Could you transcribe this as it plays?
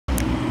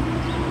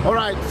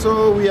Alright,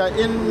 so we are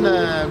in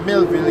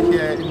Melville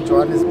here in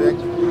Johannesburg.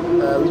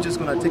 We're just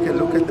going to take a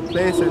look at the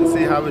place and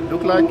see how it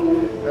looks like.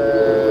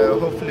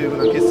 Hopefully we're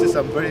going to get to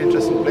some very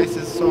interesting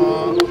places,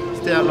 so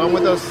stay along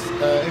with us.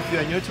 If you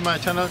are new to my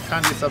channel,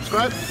 kindly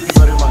subscribe. Thank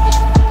you very much.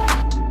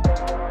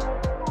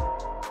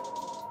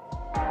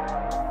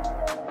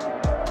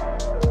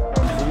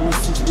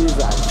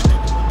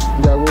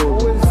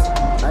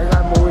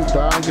 I'm always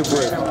down to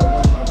break.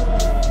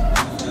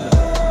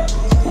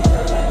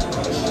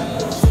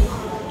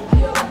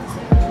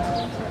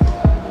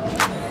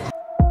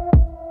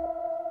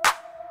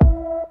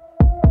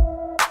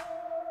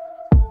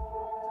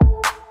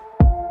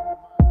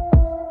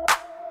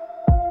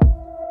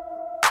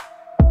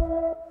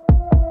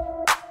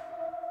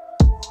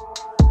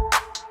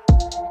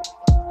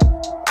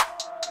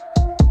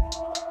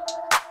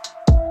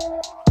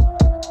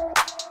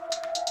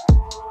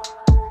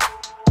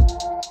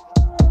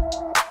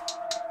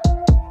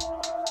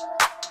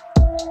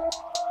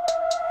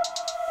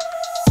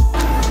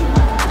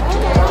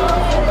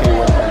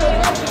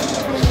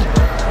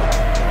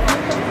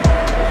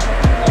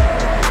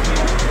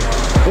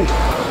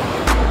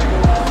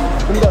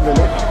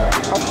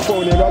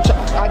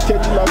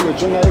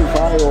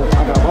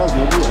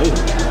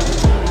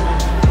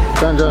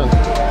 Kanjani?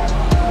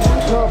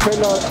 No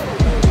phela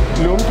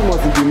lo muntu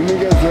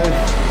masinikeze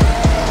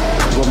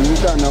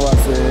ngomntana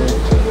wase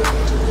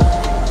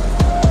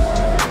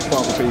kwa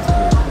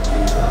Facebook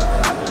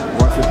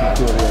wase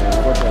Victoria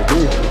kodwa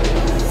ke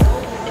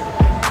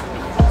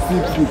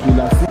siphi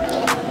la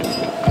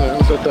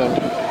Amsterdam.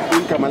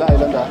 igama la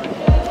ilanda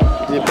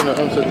Yiphina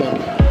Amsterdam.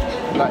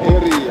 la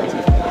area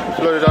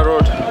Florida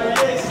Road.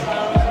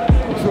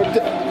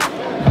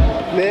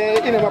 le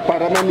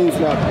inamabhara amaninzi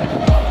lapha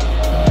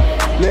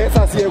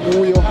lesa siye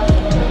kuyo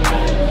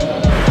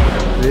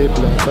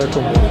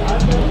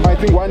I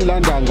think one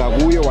landa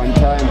ngakuyo one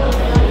time.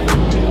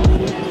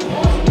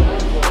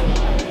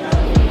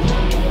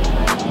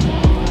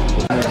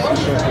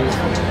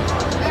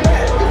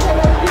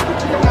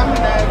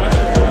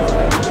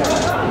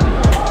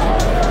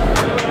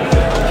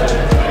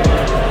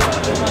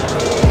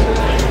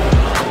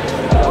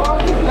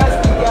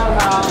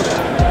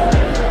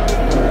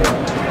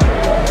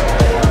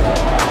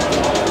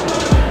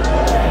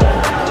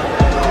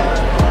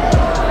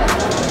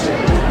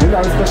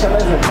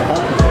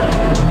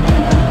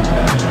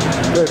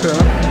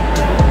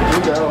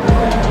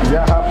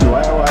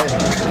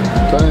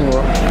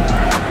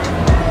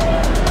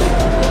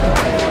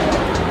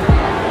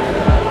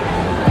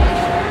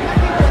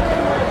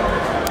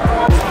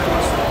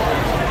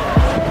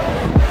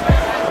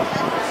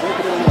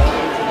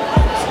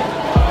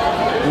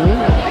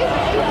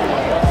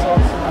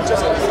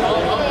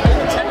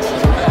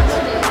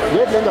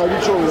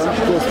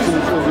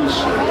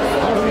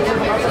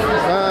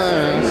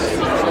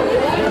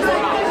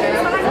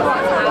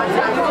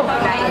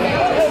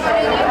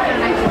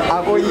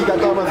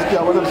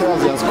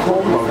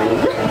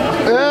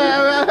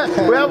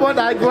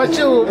 I got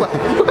you.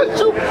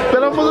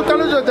 But I'm going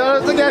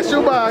to get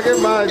you back.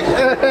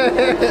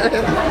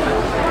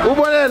 Who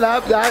want to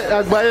laugh?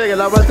 I'm buying a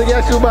lot to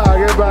get you back.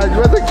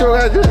 What's the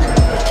choice?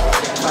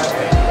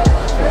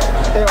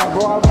 I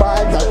go and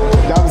buy that.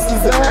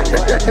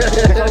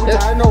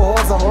 I know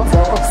horse.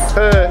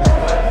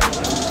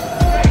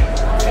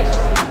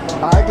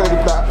 I got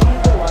it back.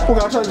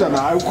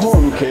 I'll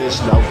call you cash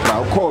now.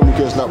 I'll call you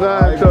cash now.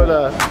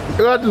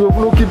 You got to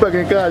keep back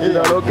in cash in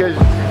the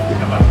location.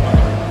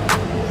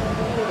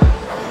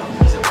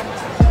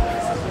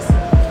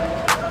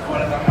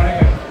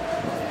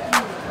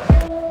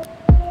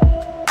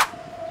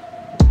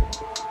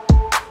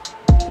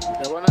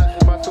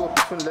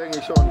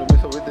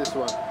 With this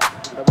one,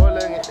 about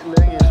laying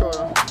in shore,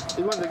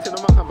 it was the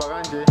Tinoma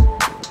Baranje,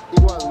 it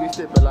was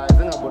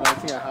restabilizing a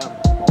bonanza ham.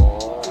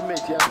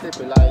 Image here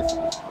stabilized,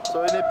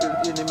 so in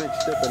image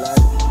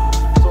stabilized.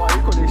 So I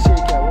could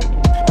shake out.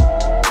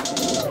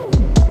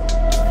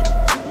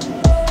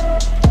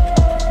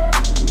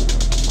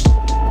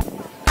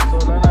 So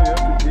now you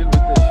have to deal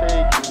with the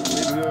shake.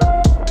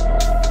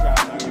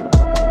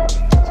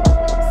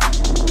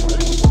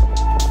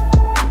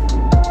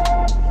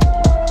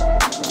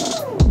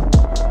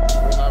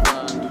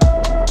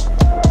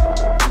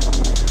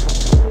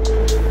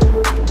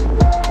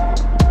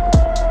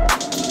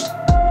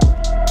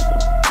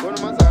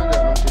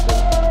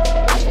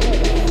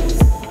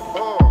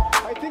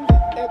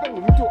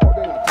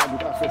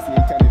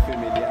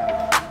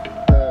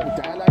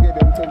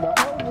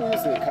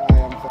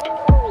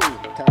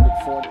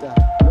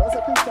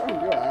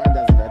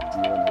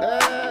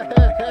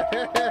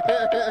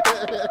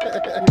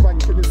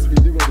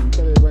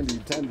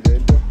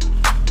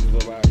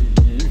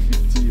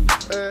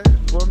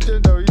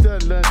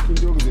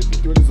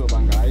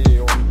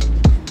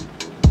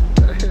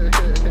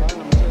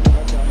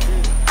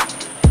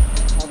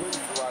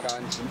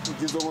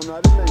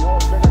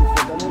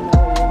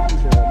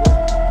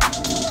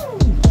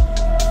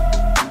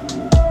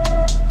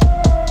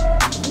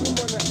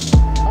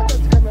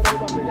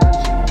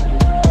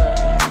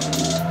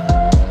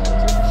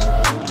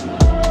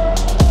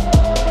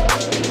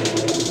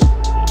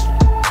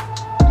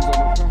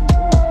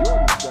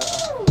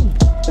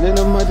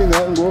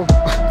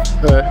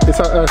 It's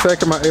a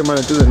second element,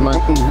 isn't it, man?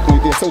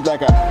 So it's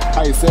like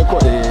I say,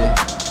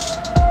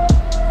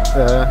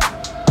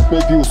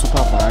 maybe you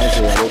supervise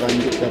or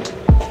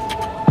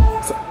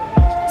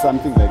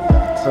something like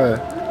that.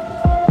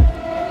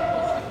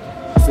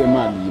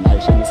 Semali, I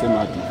shall say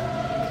Mati.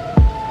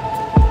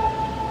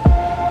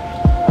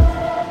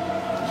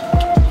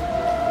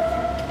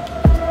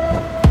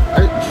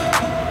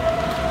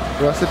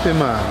 What's the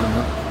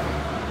payment?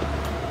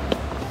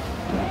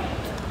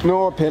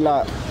 No,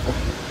 Pella.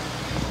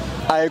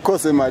 I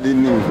cause a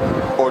madini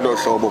or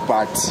show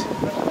party.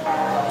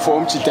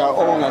 Form chita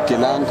on a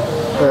kilang.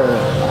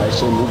 I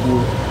shall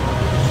move.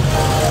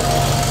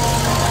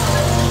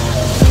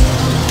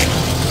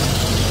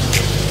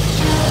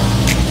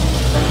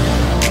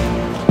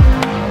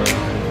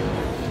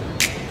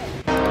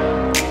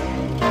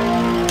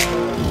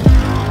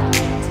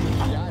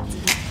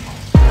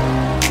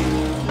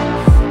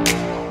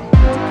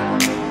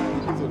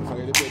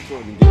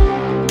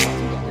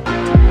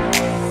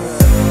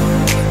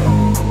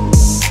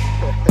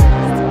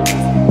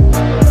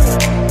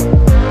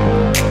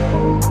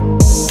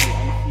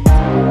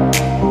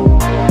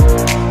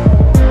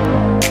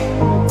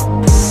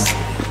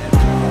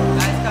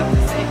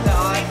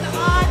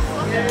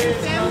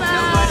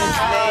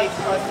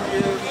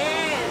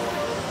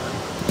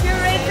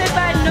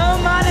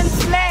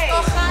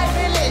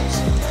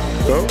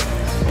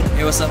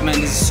 Hey, what's up, man?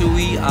 This is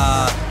Sui,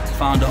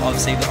 founder of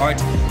Save the Art.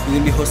 We're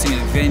gonna be hosting an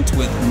event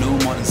with No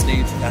Modern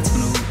Slave. That's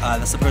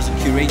the person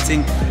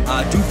curating.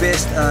 Do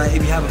best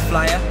if you have a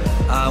flyer.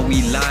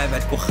 We live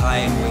at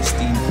Kochai in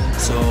Westin.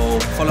 So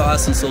follow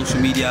us on social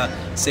media,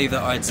 Save the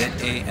Art ZA,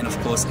 and of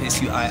course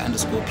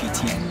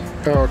SUI_PTN.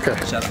 Oh, okay.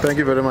 Thank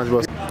you very much,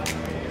 boss.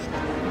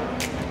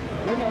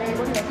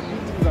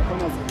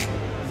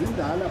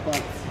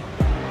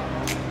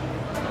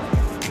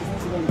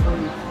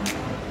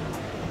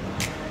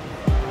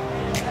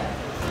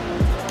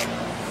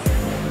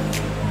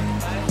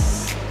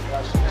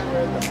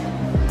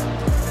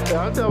 I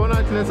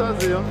want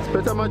to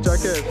better my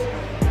jacket.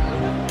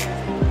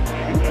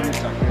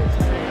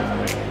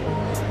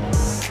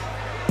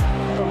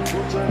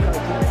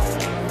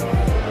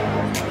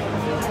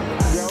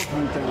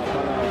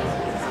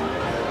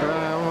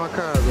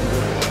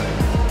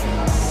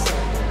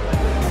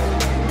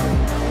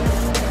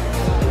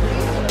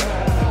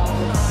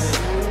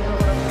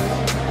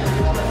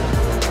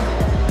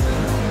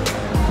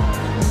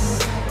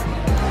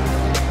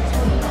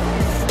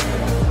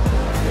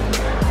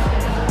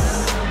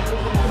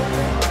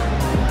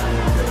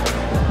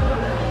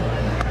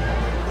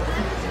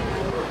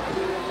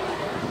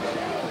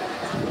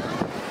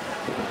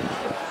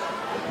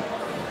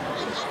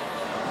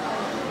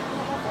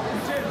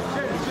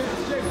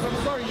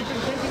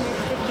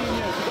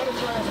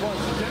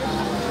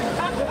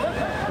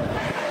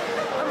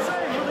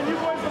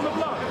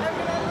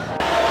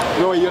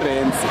 No, you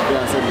rent.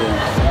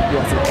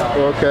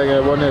 Okay, I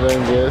want it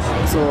in yes.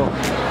 So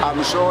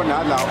I'm sure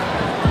now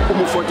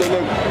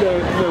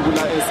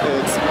regular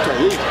SX.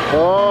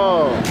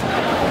 Oh.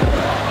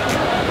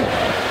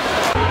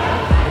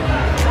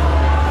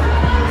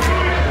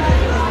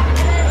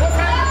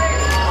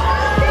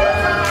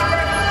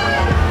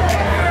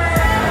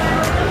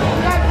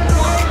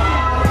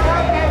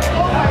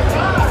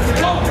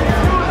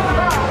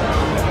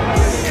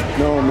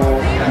 No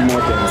more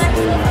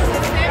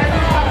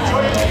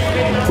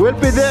We'll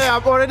be there.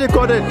 I've already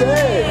got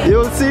it.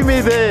 You'll see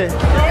me there.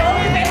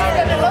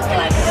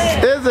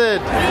 Is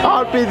it?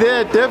 I'll be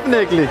there,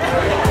 definitely.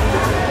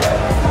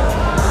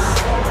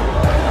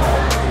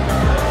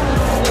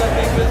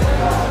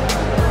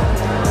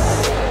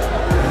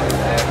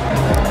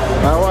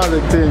 I want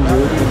the thing,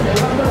 dude.